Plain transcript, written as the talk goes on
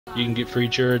You can get free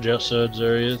charge outside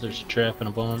Zarya. There's a trap and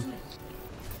a bomb.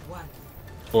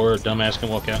 Or a dumbass can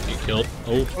walk out and get killed.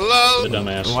 Oh, hello? the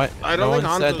dumbass. What? No one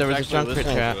said there was a junker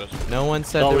trap. No one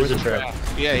said there was a trap.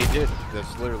 Yeah, he did.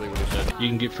 That's literally what he said. You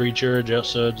can get free charge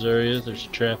outside Zarya. There's a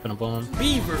trap and a bomb.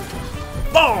 Beaver.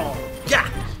 Ball. Yeah.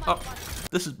 Oh,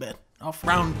 this is bad. Off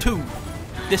round 2.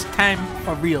 This time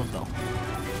for real though.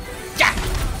 Yeah.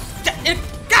 Yeah. It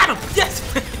got him. Yes.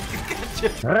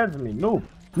 Res me, noob.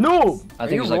 No! I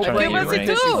think he's like trying to get Messi right.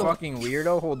 too! You fucking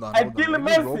weirdo. Hold on. I'm killing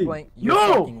Messi. You're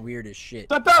No! fucking weird as shit.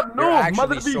 Shut up, no! You're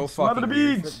Mother actually beach! so Mother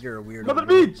fucking beach! You're a weirdo. Mother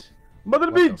beach! Mother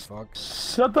What beach! the fuck?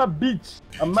 Shut up, beach!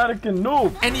 American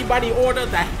noob! Anybody order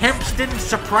the Hamston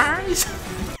surprise?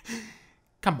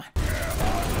 Come on.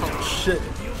 Oh shit.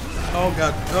 Oh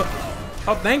god.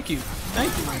 Oh, thank you.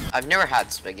 Thank you, man. I've never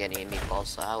had spaghetti and meatballs,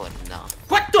 so I wouldn't know.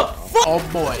 What the fuck? Oh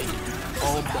boy.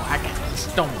 Oh boy. I got this.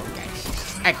 Don't worry,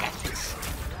 guys. I got this.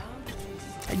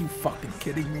 Are you fucking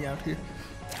kidding me out here?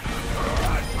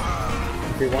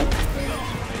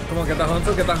 Come on, get that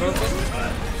hunter, get that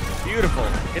hunter. Beautiful.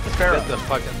 Hit the sparrow. Hit the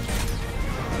fucking.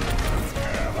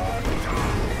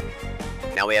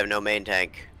 Now we have no main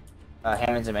tank.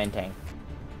 Hammond's a main tank.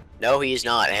 No, he is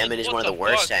not. Hammond is one of the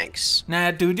worst tanks.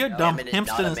 Nah, dude, you're dumb. Hammond is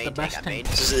Hamston not a is main the best tank. tank.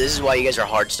 This is why you guys are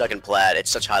hard stuck in plat.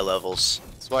 It's such high levels.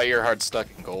 That's why you're hard stuck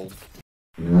in gold.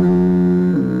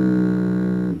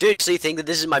 Dude, so you think that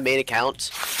this is my main account?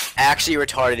 Actually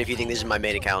retarded if you think this is my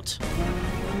main account.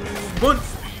 1,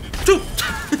 2.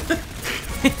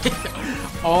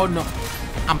 Oh no,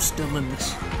 I'm still in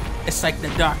this. It's like the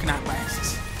Dark Knight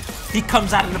Rises. He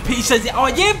comes out of the piece, says, "Oh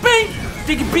yeah, babe,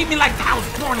 you can beat me like I was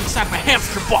born inside of a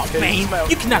hamster ball, man.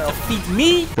 You cannot defeat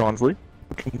me." Johnsley,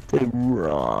 can you play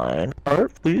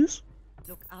Reinhardt, please?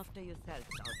 Look after yourselves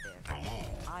out there.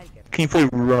 I'll get Can you play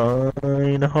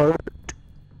Reinhardt?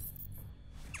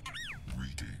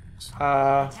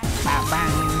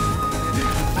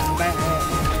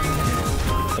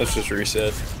 Let's just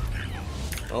reset.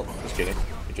 Oh, just kidding.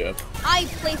 Good job. I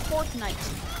play Fortnite.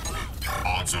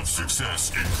 Odds of success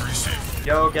increasing.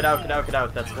 Yo, get out, get out, get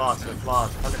out. That's lost, 100%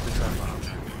 lost.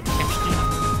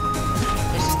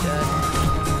 This is good.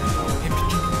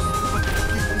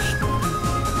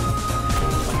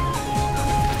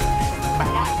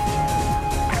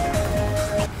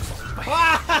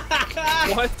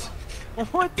 What?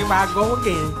 Here I go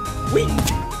again.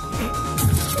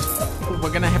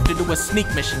 We're gonna have to do a sneak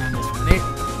mission on this one.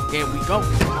 There we go.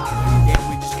 Yeah,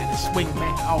 we just gotta swing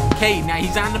back. Okay, now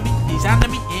he's on to me. He's on to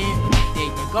me. And there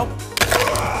you go.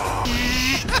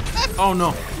 Oh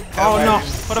no. Oh no.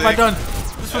 What have I done?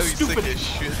 This was stupid.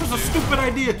 This was a stupid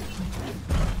idea.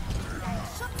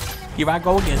 Here I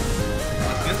go again.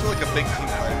 This is like a big team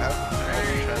that I have.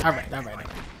 Alright.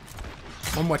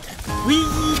 One more time. Whee!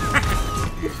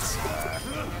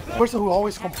 The person who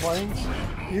always complains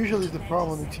usually is the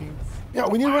problem in the team. Yeah,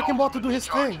 we need Wrecking Ball to do his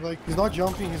thing. Like, he's not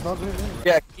jumping, he's not doing anything.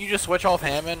 Yeah, can you just switch off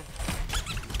Hammond?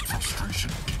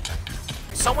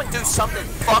 Someone do something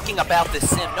fucking about this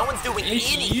sim. No one's doing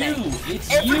anything.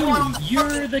 It's you.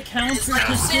 You're the counter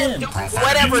to Sim.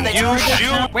 Whatever they do.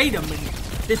 Wait a minute.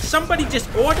 Did somebody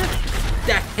just order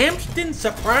the Hamston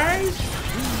surprise?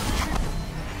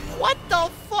 What the